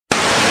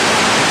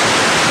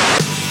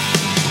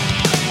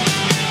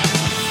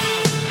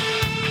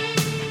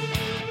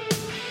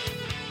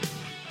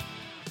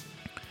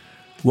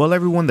Well,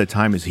 everyone, the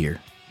time is here.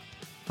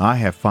 I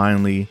have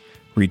finally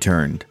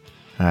returned.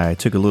 I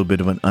took a little bit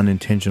of an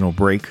unintentional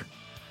break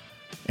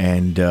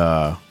and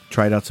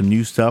tried out some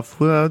new stuff.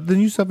 The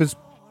new stuff is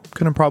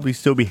going to probably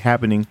still be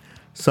happening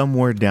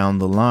somewhere down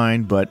the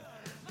line, but,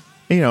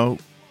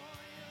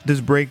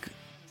 this break,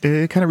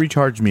 it kind of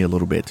recharged me a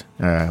little bit.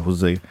 I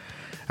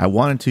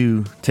wanted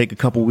to take a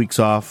couple weeks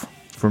off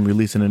from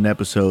releasing an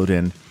episode,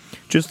 and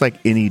just like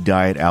any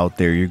diet out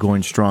there, you're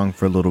going strong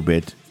for a little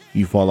bit.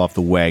 You fall off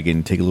the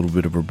wagon, take a little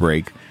bit of a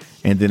break,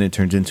 and then it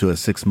turns into a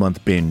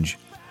 6-month binge.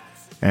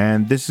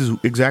 And this is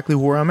exactly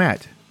where I'm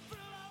at.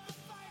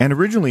 And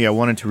originally I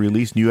wanted to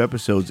release new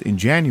episodes in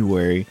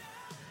January,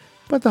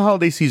 but the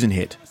holiday season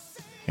hit.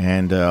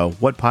 And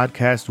what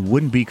podcast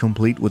wouldn't be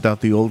complete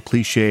without the old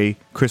cliche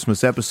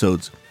Christmas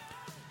episodes?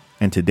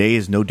 And today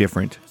is no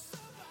different.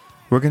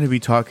 We're going to be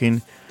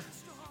talking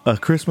a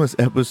Christmas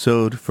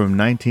episode from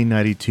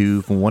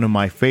 1992 from one of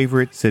my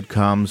favorite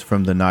sitcoms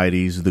from the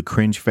 90s, the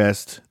cringe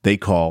fest they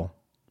call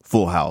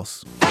Full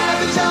House.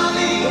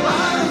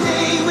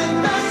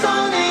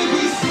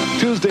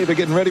 Tuesday, they're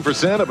getting ready for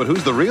Santa, but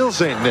who's the real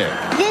Saint Nick?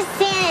 This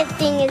Santa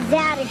thing is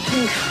out of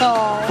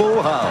control.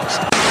 Full House.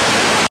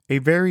 A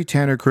Very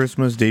Tanner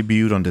Christmas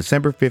debuted on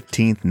December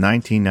 15th,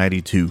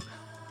 1992,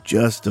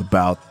 just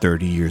about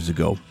 30 years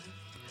ago.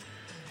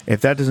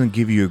 If that doesn't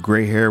give you a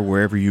gray hair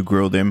wherever you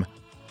grow them,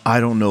 I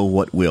don't know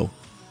what will,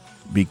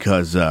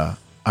 because I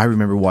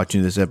remember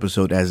watching this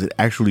episode as it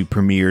actually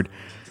premiered,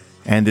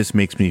 and this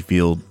makes me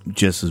feel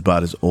just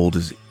about as old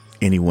as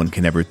anyone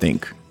can ever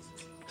think.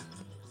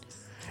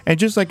 And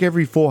just like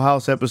every Full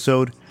House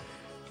episode,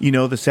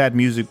 the sad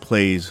music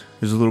plays,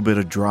 there's a little bit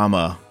of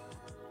drama,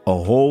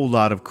 a whole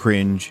lot of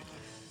cringe,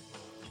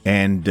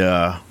 and,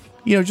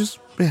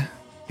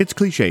 it's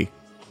cliche.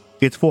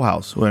 It's Full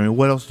House. I mean,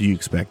 what else do you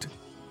expect?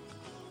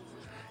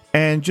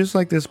 And just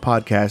like this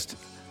podcast,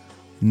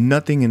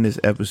 nothing in this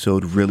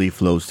episode really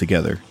flows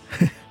together.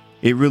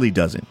 It really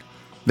doesn't.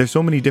 There's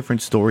so many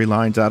different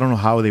storylines. I don't know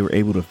how they were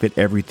able to fit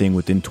everything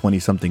within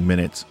 20-something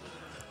minutes.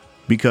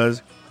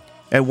 Because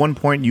at one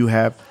point you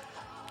have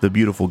the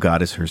beautiful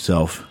goddess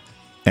herself,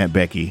 Aunt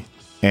Becky.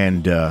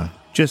 And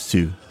just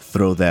to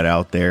throw that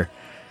out there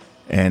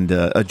and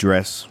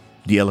address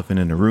the elephant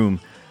in the room,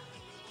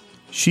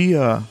 she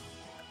had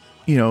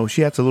a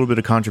little bit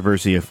of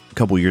controversy a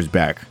couple years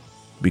back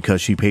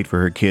because she paid for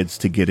her kids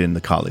to get into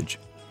college.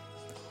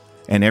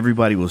 And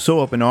everybody was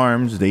so up in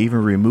arms, they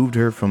even removed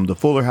her from the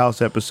Fuller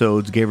House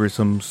episodes, gave her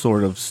some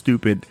sort of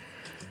stupid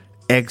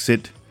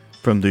exit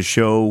from the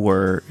show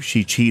where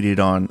she cheated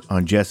on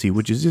Jesse,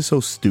 which is just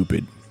so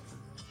stupid.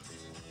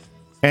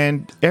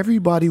 And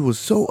everybody was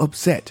so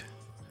upset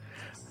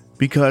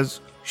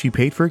because she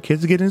paid for her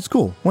kids to get into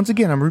school. Once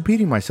again, I'm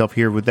repeating myself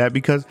here with that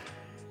because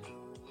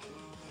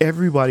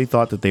everybody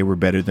thought that they were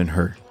better than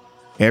her.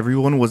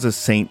 Everyone was a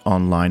saint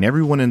online.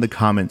 Everyone in the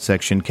comment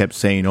section kept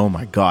saying, oh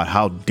my God,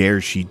 how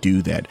dare she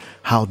do that?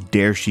 How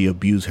dare she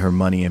abuse her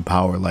money and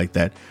power like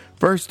that?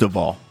 First of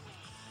all,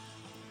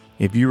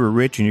 if you were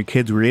rich and your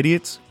kids were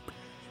idiots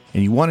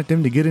and you wanted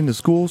them to get into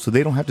school so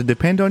they don't have to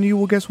depend on you,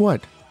 well, guess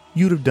what?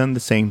 You'd have done the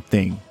same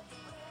thing.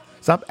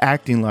 Stop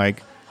acting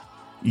like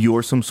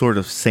you're some sort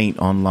of saint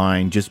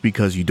online just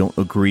because you don't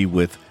agree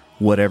with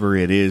whatever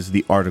it is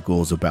the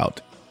article is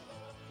about.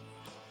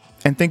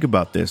 And think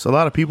about this. A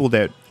lot of people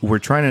that were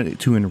trying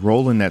to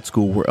enroll in that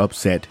school were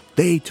upset.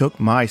 They took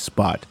my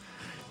spot.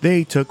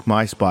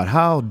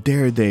 How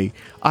dare they?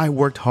 I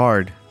worked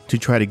hard to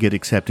try to get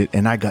accepted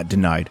and I got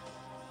denied.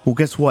 Well,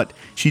 guess what?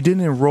 She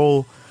didn't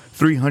enroll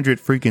 300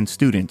 freaking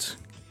students.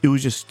 It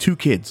was just 2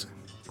 kids.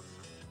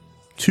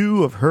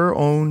 2 of her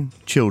own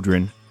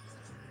children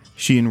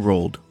she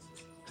enrolled.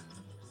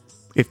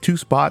 If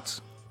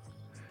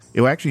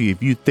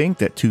you think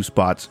that 2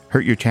 spots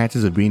hurt your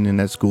chances of being in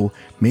that school,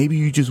 maybe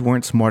you just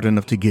weren't smart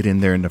enough to get in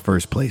there in the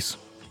first place.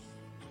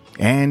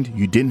 And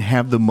you didn't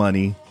have the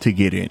money to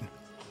get in.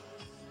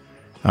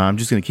 I'm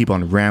just going to keep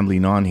on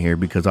rambling on here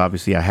because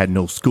obviously I had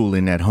no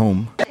schooling at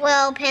home.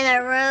 Well, pin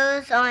a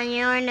rose on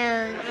your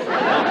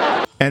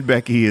nose. And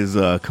Becky is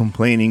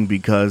complaining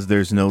because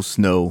there's no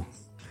snow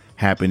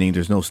happening.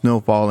 There's no snow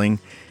falling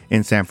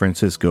in San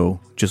Francisco,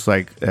 just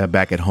like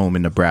back at home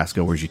in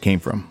Nebraska where she came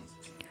from.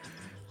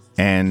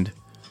 And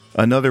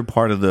another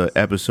part of the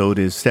episode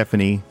is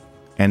Stephanie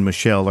and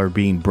Michelle are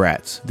being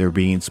brats. They're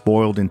being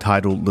spoiled,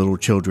 entitled little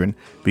children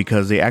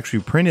because they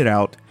actually printed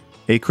out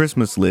a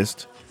Christmas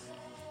list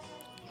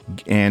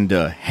and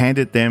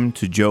handed them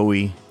to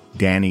Joey,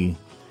 Danny,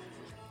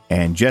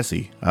 and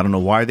Jesse. I don't know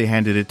why they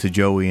handed it to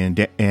Joey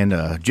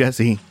and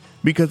Jesse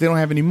because they don't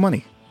have any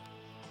money.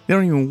 They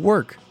don't even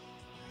work.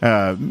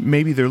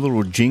 Maybe their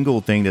little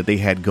jingle thing that they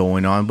had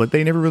going on, but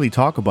they never really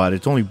talk about it.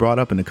 It's only brought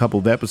up in a couple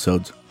of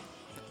episodes.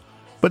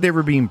 But they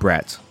were being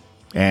brats,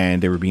 and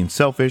they were being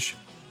selfish.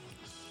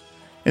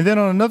 And then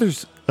on another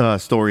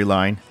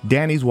storyline,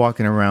 Danny's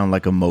walking around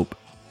like a mope.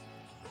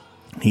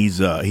 He's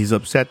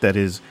upset that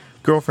his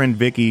girlfriend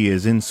Vicky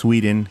is in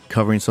Sweden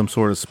covering some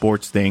sort of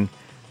sports thing,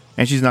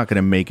 and she's not going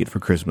to make it for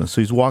Christmas.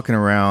 So he's walking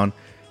around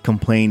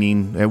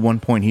complaining. At one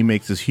point, he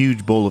makes this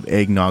huge bowl of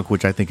eggnog,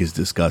 which I think is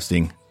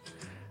disgusting.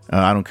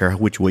 I don't care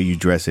which way you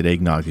dress it.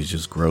 Eggnog is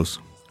just gross.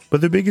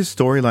 But the biggest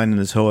storyline in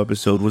this whole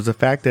episode was the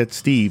fact that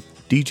Steve,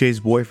 DJ's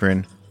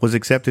boyfriend, was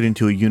accepted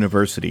into a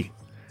university,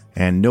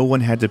 and no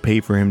one had to pay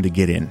for him to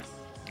get in.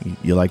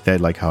 You like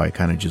that? Like how I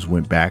kind of just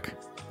went back?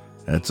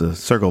 That's a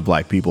circle of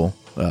black people.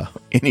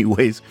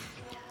 Anyways,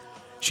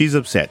 she's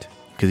upset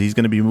because he's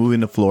going to be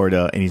moving to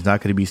Florida and he's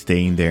not going to be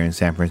staying there in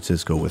San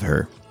Francisco with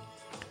her.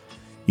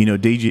 You know,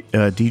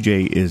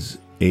 DJ is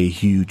a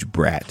huge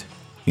brat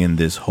in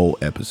this whole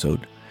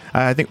episode.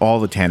 I think all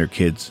the Tanner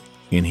kids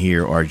in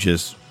here are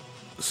just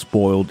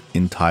spoiled,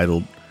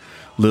 entitled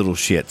little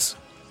shits.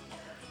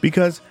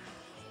 Because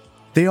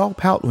they all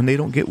pout when they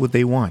don't get what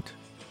they want.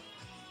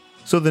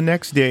 So the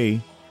next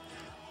day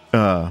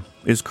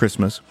is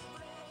Christmas,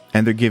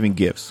 and they're giving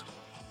gifts.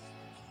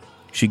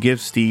 She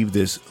gives Steve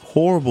this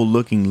horrible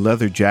looking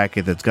leather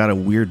jacket that's got a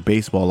weird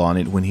baseball on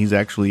it when he's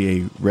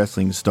actually a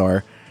wrestling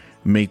star.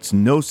 Makes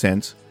no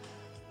sense.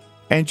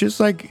 And just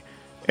like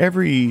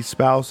every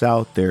spouse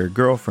out there,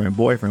 girlfriend,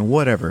 boyfriend,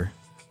 whatever,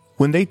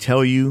 when they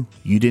tell you,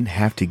 you didn't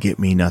have to get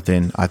me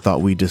nothing, I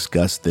thought we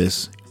discussed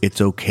this,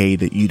 it's okay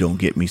that you don't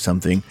get me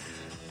something,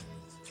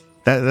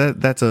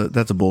 that's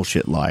a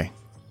bullshit lie.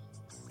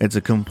 It's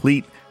a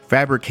complete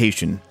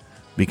fabrication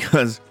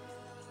because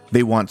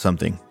they want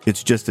something.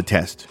 It's just a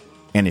test.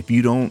 And if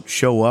you don't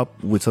show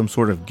up with some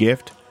sort of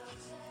gift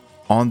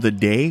on the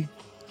day,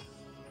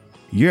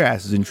 your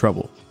ass is in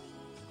trouble.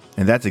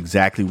 And that's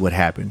exactly what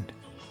happened.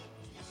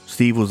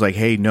 Steve was like,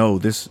 hey, no,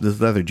 this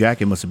leather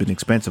jacket must have been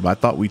expensive. I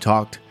thought we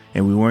talked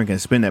and we weren't going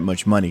to spend that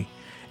much money.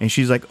 And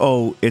she's like,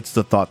 oh, it's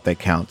the thought that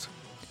counts.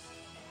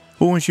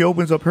 But when she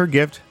opens up her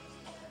gift,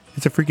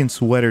 it's a freaking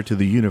sweater to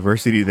the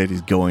university that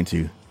he's going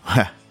to.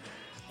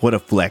 What a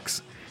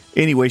flex.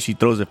 Anyway, she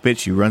throws a fit.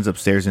 She runs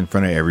upstairs in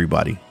front of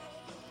everybody.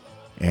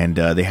 And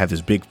they have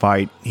this big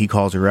fight. He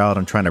calls her out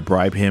on trying to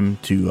bribe him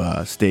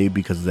to stay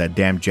because of that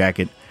damn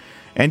jacket.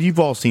 And you've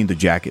all seen the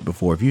jacket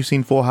before. If you've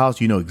seen Full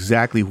House, you know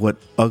exactly what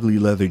ugly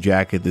leather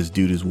jacket this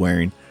dude is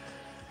wearing.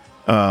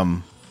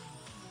 You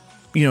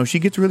know, she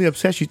gets really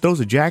upset. She throws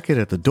a jacket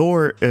at the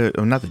door.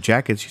 Not the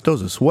jacket. She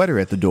throws a sweater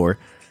at the door.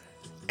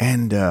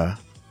 And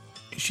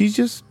she's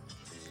just,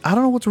 I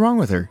don't know what's wrong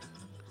with her.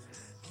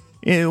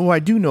 Well, I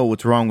do know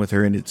what's wrong with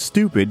her, and it's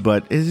stupid,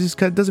 but it just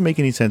doesn't make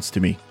any sense to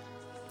me.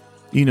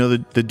 You know,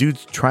 the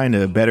dude's trying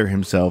to better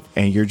himself,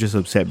 and you're just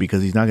upset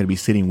because he's not going to be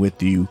sitting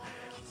with you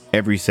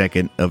every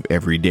second of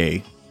every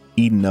day,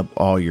 eating up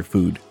all your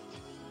food.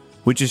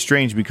 Which is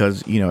strange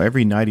because, you know,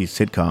 every 90s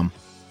sitcom,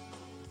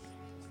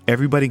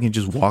 everybody can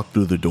just walk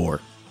through the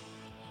door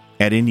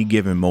at any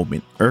given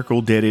moment.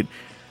 Urkel did it.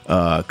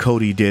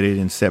 Cody did it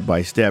in Step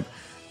by Step.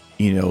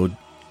 You know,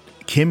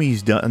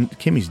 Kimmy's done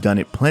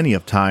it plenty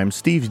of times.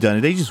 Steve's done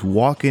it. They just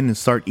walk in and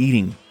start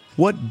eating.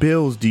 What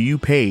bills do you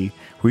pay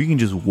where you can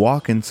just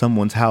walk in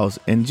someone's house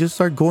and just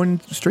start going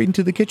straight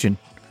into the kitchen?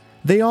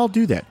 They all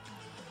do that.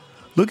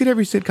 Look at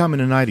every sitcom in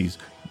the 90s.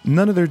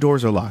 None of their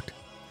doors are locked.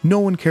 No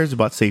one cares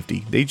about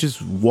safety. They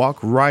just walk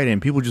right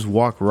in. People just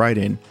walk right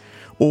in.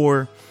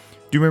 Or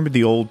do you remember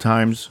the old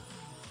times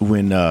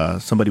when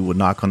somebody would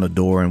knock on the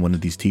door in one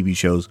of these TV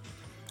shows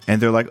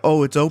and they're like,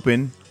 oh, it's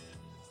open.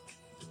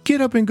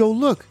 Get up and go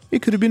look.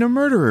 It could have been a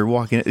murderer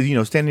walking, you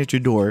know, standing at your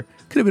door.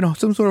 Could have been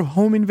some sort of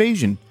home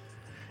invasion.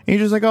 And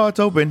you're just like, oh, it's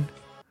open.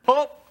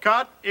 Oh,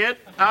 cut it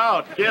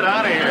out. Get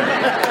out of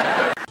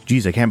here.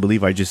 Geez, I can't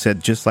believe I just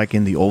said just like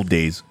in the old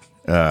days.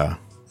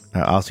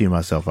 I'll see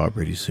myself out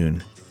pretty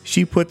soon.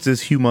 She puts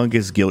this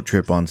humongous guilt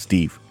trip on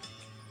Steve.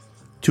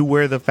 To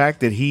where the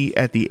fact that he,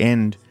 at the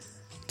end,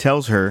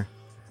 tells her,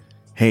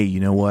 hey, you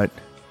know what?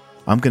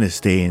 I'm going to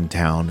stay in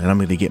town and I'm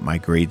going to get my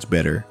grades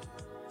better.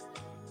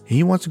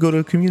 He wants to go to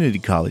a community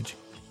college.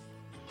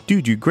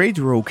 Dude, your grades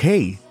were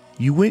okay.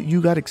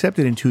 You got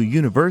accepted into a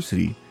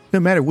university. No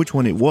matter which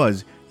one it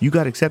was, you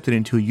got accepted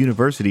into a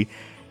university.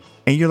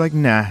 And you're like,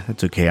 nah,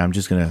 that's okay. I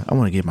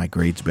want to get my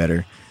grades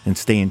better and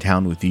stay in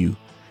town with you.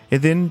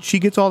 And then she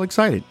gets all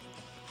excited.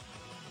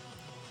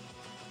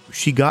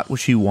 She got what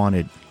she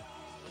wanted.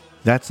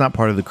 That's not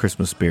part of the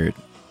Christmas spirit.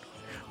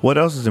 What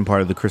else isn't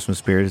part of the Christmas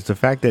spirit is the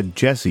fact that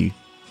Jesse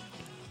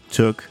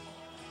took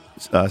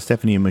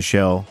Stephanie and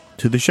Michelle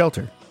to the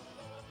shelter.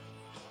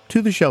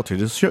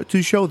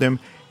 To show them,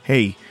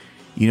 hey,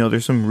 you know,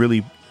 there's some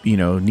really, you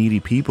know, needy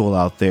people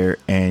out there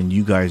and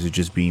you guys are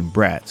just being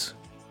brats.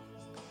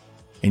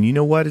 And you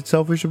know what? It's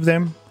selfish of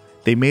them.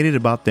 They made it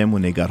about them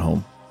when they got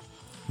home.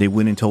 They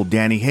went and told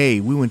Danny, hey,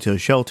 we went to a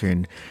shelter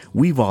and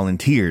we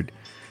volunteered.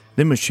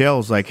 Then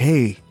Michelle's like,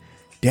 hey,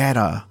 Dad,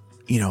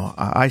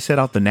 I set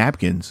out the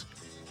napkins.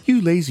 You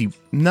lazy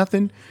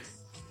nothing.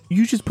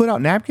 You just put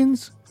out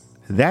napkins?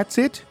 That's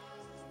it?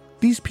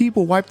 These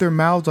people wipe their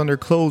mouths on their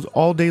clothes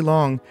all day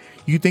long.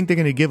 You think they're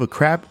going to give a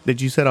crap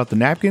that you set out the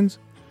napkins?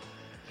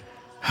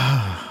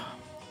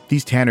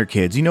 These Tanner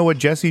kids. You know what?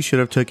 Jesse should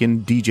have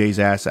taken DJ's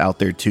ass out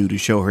there too to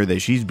show her that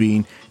she's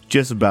being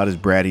just about as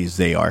bratty as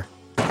they are.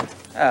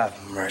 Have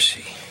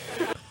mercy.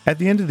 At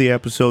the end of the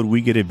episode,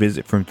 we get a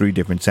visit from 3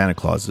 different Santa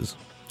Clauses.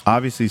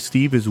 Obviously,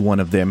 Steve is one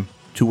of them,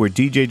 to where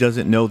DJ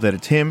doesn't know that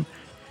it's him.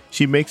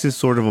 She makes this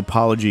sort of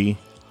apology,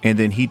 and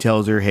then he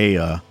tells her, hey,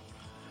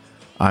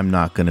 I'm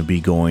not going to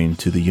be going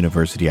to the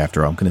university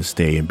after all. I'm going to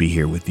stay and be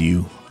here with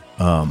you.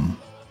 I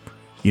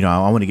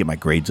want to get my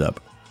grades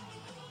up.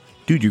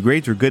 Dude, your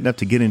grades were good enough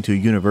to get into a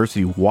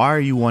university. Why are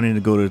you wanting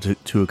to go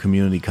to a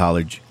community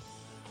college?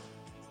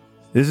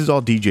 This is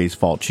all DJ's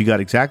fault. She got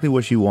exactly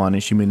what she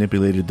wanted. She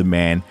manipulated the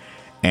man,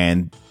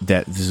 and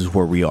that this is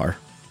where we are.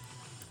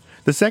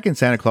 The second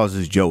Santa Claus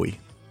is Joey.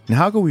 And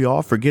how can we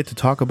all forget to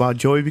talk about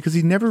Joey? Because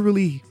he's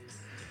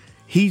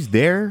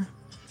there,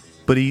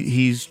 but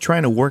he's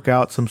trying to work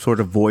out some sort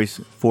of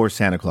voice for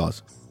Santa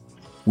Claus.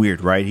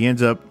 Weird, right? He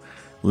ends up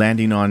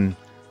landing on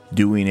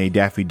doing a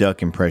Daffy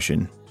Duck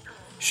impression,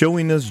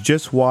 showing us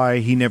just why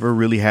he never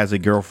really has a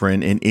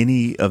girlfriend in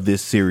any of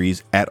this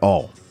series at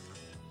all.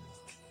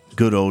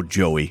 Good old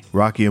Joey.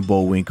 Rocky and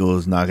Bullwinkle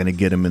is not going to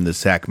get him in the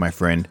sack, my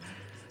friend.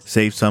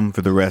 Save some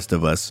for the rest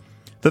of us.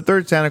 The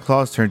third Santa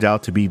Claus turns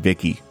out to be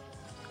Vicky.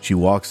 She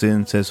walks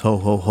in, says ho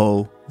ho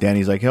ho.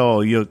 Danny's like, oh,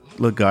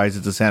 look guys,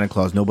 it's a Santa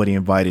Claus, nobody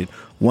invited.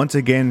 Once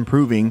again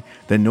proving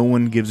that no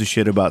one gives a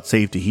shit about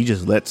safety. He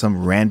just let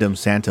some random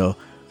Santa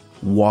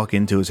walk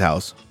into his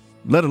house.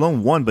 Let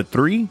alone one, but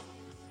three?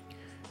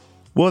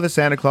 Well, the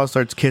Santa Claus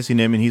starts kissing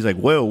him and he's like,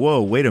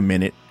 whoa, wait a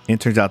minute. And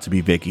it turns out to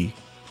be Vicky.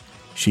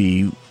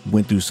 She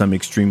went through some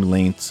extreme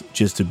lengths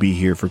just to be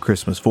here for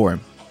Christmas for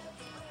him.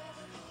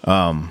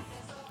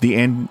 The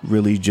end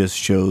really just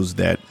shows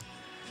that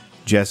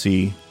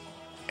Jesse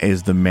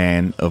is the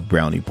man of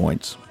brownie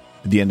points.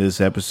 At the end of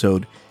this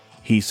episode,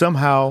 he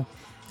somehow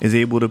is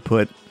able to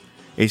put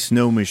a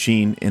snow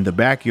machine in the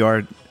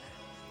backyard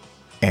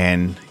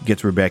and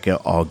gets Rebecca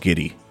all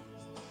giddy.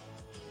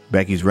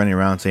 Becky's running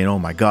around saying, oh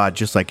my God,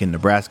 just like in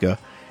Nebraska.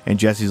 And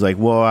Jesse's like,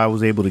 well, I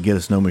was able to get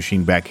a snow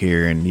machine back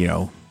here and,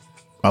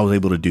 I was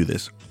able to do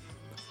this.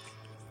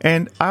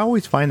 And I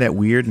always find that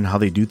weird in how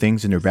they do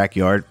things in their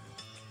backyard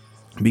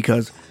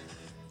because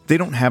they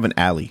don't have an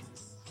alley.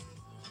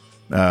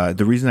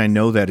 The reason I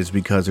know that is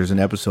because there's an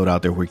episode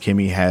out there where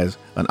Kimmy has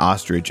an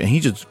ostrich and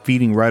he's just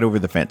feeding right over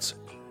the fence.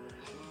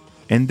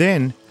 And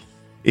then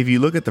if you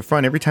look at the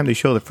front, every time they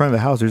show the front of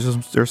the house,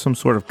 there's some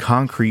sort of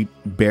concrete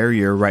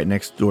barrier right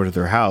next door to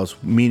their house,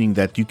 meaning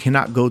that you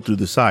cannot go through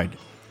the side.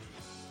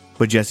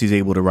 But Jesse's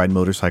able to ride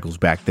motorcycles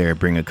back there,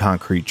 bring a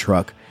concrete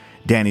truck.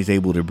 Danny's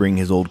able to bring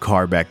his old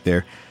car back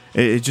there.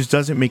 It just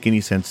doesn't make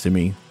any sense to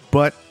me.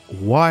 But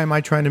why am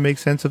I trying to make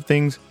sense of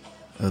things?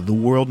 The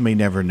world may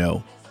never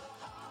know.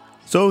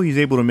 So he's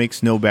able to make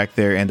snow back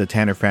there and the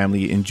Tanner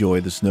family enjoy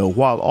the snow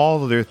while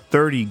all of their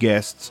 30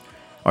 guests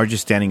are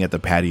just standing at the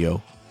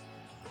patio.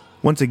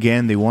 Once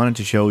again, they wanted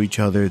to show each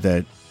other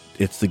that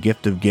it's the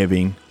gift of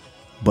giving,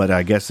 but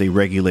I guess they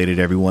regulated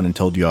everyone and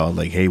told y'all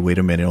like, hey, wait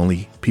a minute,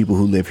 only people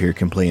who live here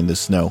can play in the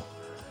snow.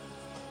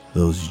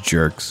 Those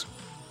jerks.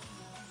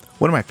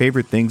 One of my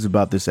favorite things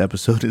about this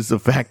episode is the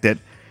fact that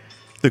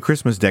the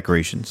Christmas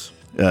decorations,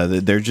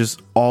 they're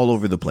just all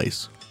over the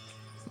place.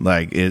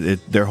 Like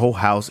their whole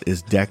house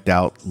is decked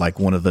out like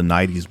one of the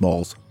 90s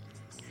malls.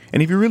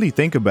 And if you really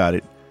think about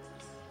it,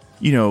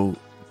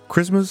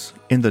 Christmas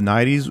in the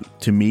 90s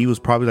to me was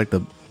probably like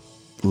the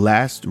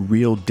last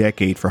real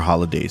decade for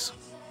holidays.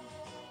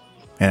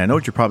 And I know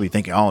what you're probably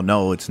thinking, oh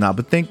no, it's not.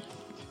 But think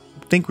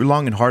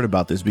long and hard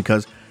about this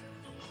because,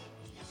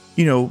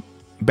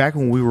 back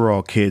when we were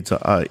all kids,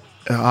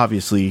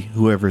 obviously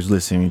whoever's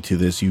listening to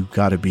this, you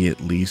got to be at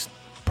least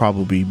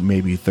probably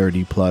maybe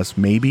 30 plus,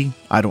 maybe.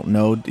 I don't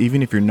know.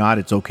 Even if you're not,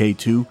 it's okay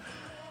too.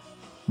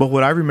 But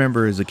what I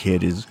remember as a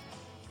kid is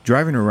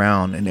driving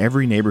around and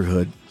every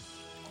neighborhood,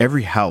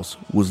 every house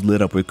was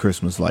lit up with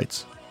Christmas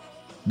lights.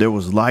 There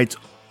was lights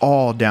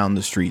all down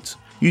the streets.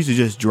 You used to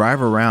just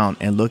drive around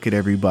and look at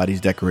everybody's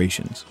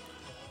decorations.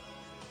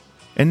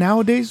 And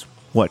nowadays,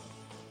 what?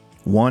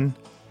 1,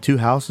 2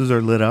 houses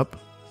are lit up.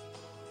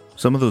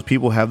 Some of those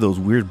people have those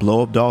weird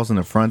blow-up dolls in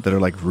the front that are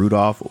like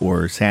Rudolph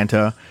or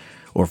Santa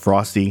or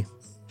Frosty.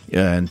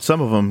 And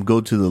some of them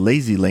go to the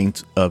lazy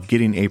lengths of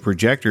getting a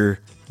projector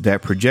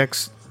that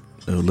projects.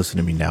 Oh, listen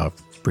to me now. A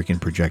freaking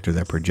projector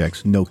that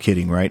projects. No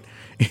kidding, right?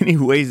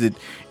 Anyways, it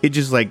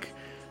just like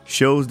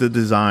shows the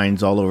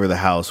designs all over the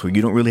house where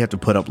you don't really have to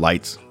put up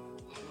lights.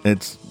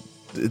 It's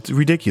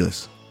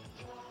ridiculous.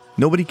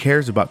 Nobody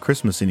cares about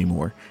Christmas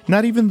anymore.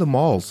 Not even the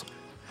malls.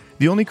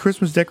 The only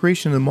Christmas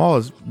decoration in the mall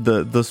is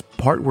the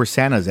part where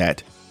Santa's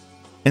at.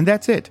 And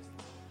that's it.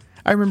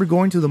 I remember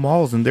going to the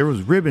malls and there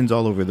was ribbons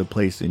all over the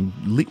place and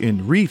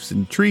wreaths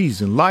and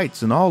trees and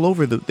lights and all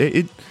over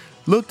it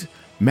looked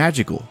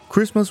magical.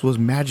 Christmas was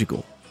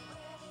magical.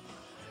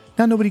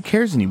 Now nobody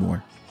cares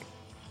anymore.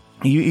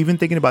 You even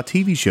thinking about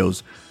TV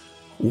shows.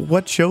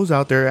 What shows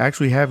out there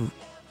actually have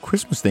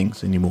Christmas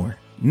things anymore?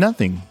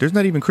 Nothing. There's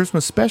not even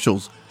Christmas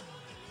specials.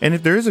 And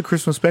if there is a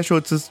Christmas special,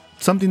 it's just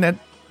something that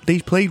they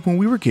played when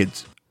we were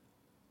kids.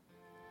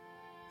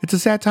 It's a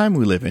sad time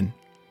we live in.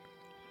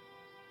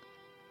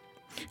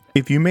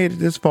 If you made it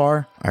this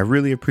far, I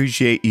really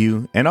appreciate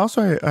you. And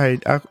also,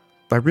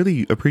 I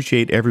really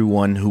appreciate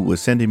everyone who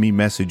was sending me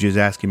messages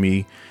asking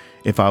me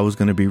if I was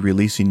going to be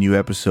releasing new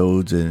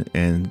episodes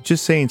and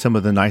just saying some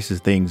of the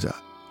nicest things,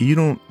 you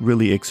don't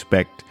really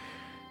expect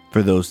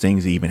for those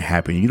things to even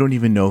happen. You don't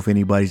even know if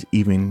anybody's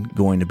even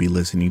going to be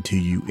listening to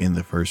you in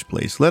the first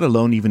place, let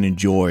alone even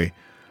enjoy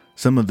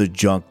some of the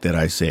junk that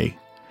I say.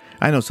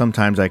 I know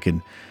sometimes I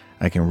can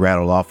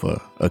rattle off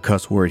a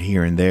cuss word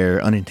here and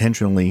there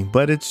unintentionally,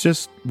 but it's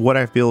just what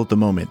I feel at the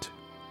moment.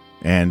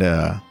 And,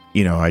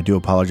 I do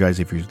apologize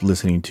if you're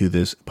listening to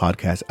this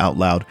podcast out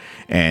loud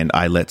and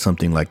I let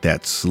something like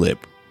that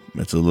slip.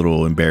 It's a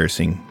little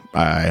embarrassing.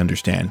 I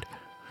understand.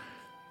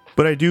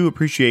 But I do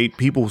appreciate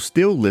people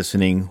still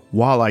listening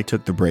while I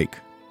took the break.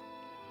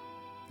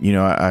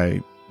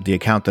 The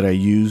account that I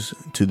use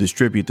to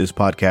distribute this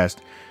podcast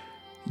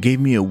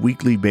gave me a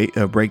weekly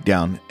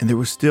breakdown, and there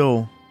were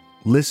still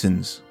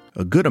listens,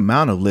 a good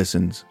amount of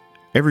listens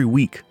every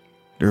week.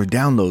 There were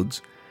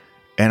downloads.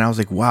 And I was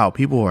like, wow,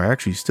 people are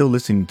actually still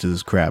listening to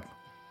this crap.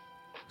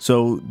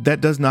 So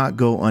that does not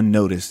go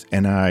unnoticed.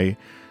 And I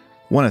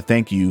want to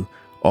thank you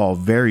all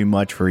very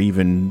much for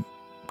even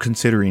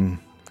considering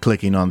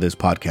clicking on this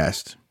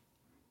podcast.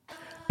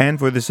 And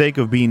for the sake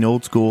of being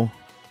old school,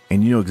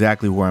 and you know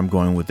exactly where I'm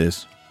going with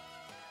this,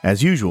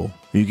 as usual,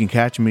 you can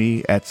catch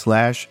me at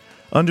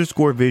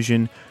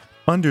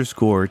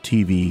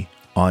 /vision_TV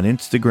on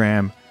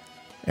Instagram.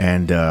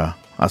 And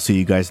I'll see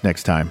you guys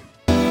next time.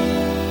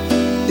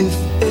 If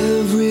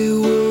every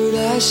word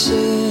I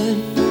said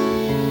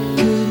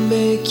could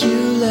make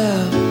you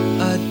laugh,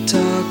 I'd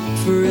talk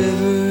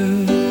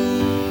forever.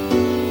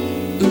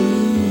 Ooh.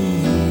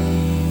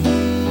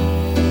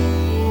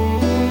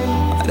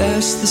 I'd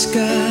ask the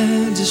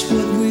sky just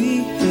what we